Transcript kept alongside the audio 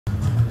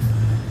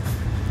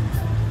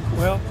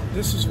Well,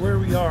 this is where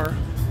we are,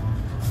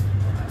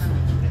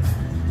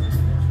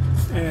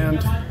 and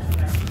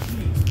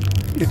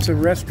it's a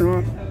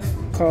restaurant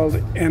called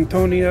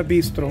Antonia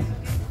Bistro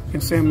in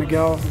San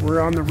Miguel.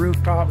 We're on the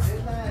rooftop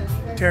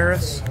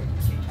terrace,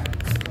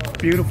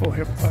 beautiful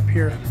up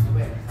here,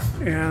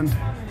 and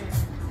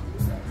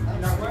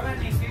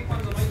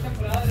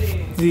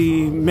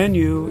the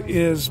menu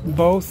is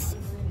both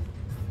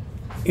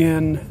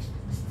in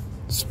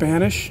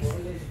Spanish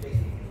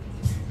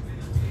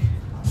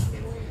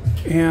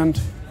and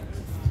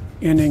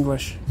in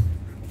English.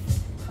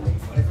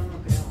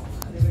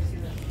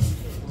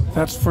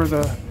 That's for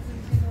the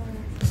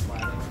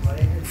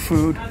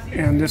food,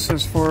 and this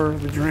is for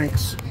the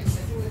drinks.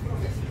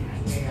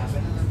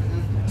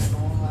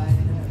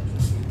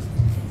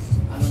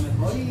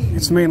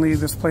 It's mainly,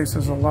 this place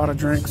has a lot of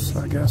drinks,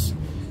 I guess,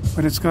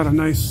 but it's got a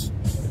nice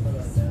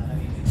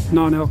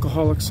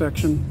non-alcoholic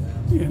section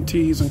and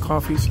teas and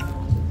coffees.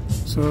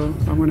 So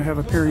I'm going to have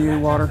a Perrier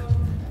water.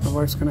 My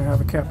wife's going to have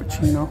a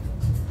cappuccino.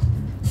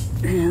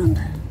 And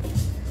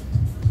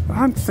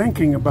I'm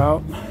thinking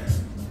about,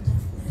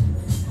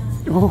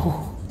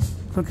 oh,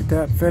 look at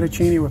that,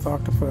 fettuccine with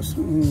octopus.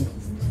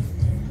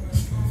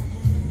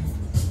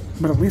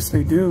 But at least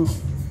they do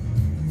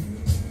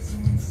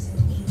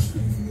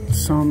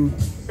some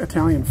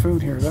Italian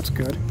food here. That's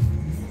good.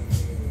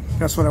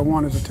 That's what I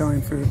want, is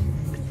Italian food.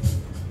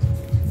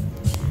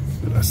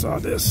 But I saw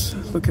this.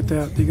 Look at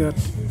that. They got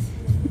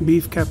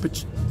beef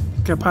carpaccio.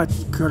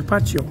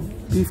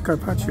 Beef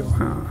carpaccio,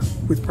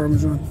 with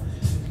Parmesan.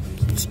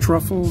 It's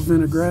truffle,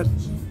 vinaigrette,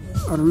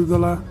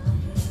 arugula,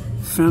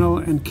 fennel,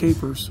 and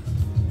capers.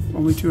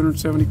 Only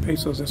 270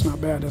 pesos. That's not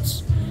bad.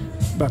 That's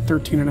about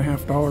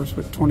 $13.50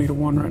 with 20 to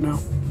 1 right now.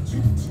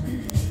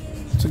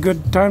 It's a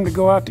good time to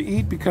go out to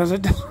eat because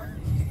it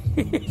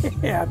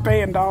yeah,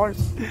 paying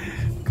dollars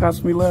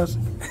costs me less.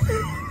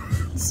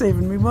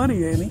 Saving me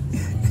money, Annie.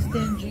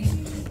 Stingy.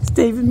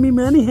 Saving me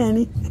money,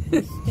 honey.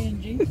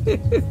 Stingy.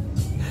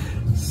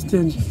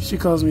 Stingy. She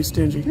calls me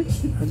stingy.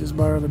 I just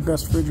buy her the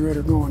best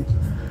refrigerator going.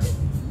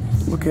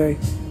 Okay.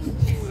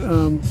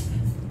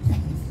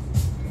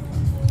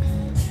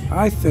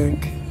 I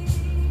think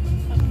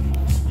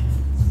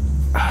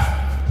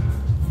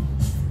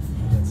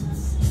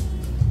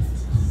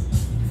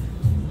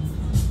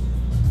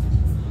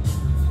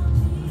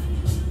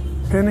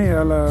penne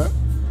alla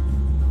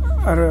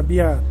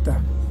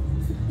arrabbiata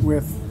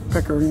with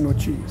pecorino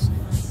cheese.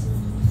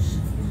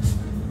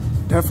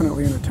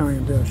 Definitely an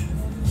Italian dish.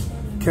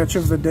 Catch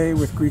of the day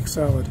with Greek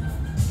salad.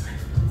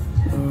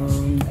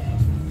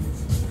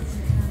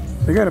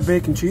 They got a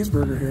bacon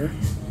cheeseburger here.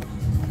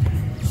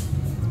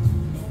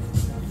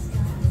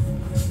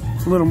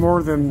 It's a little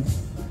more than,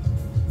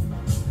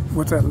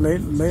 what's that,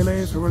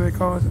 Lele's, or what do they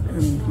call it?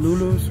 And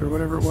Lulu's, or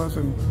whatever it was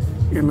in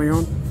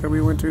Leon that we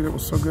went to that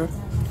was so good.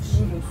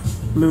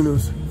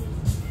 Lulu's.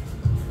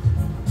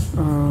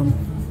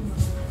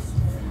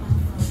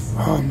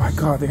 Oh my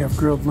God, they have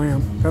grilled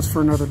lamb. That's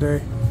for another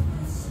day.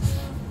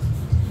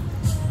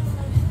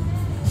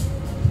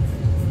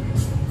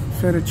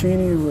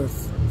 Fettuccine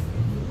with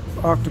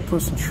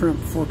octopus and shrimp,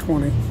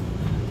 $4.20.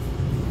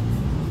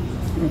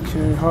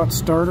 Okay, hot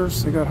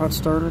starters. They got hot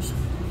starters.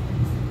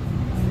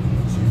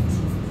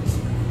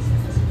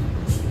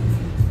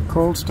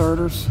 Cold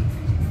starters.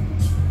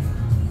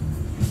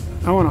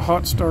 I want a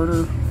hot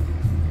starter.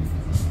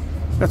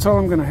 That's all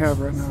I'm going to have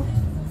right now,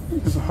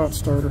 is a hot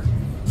starter.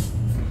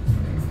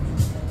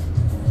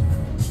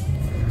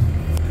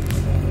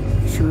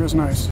 Sure is nice.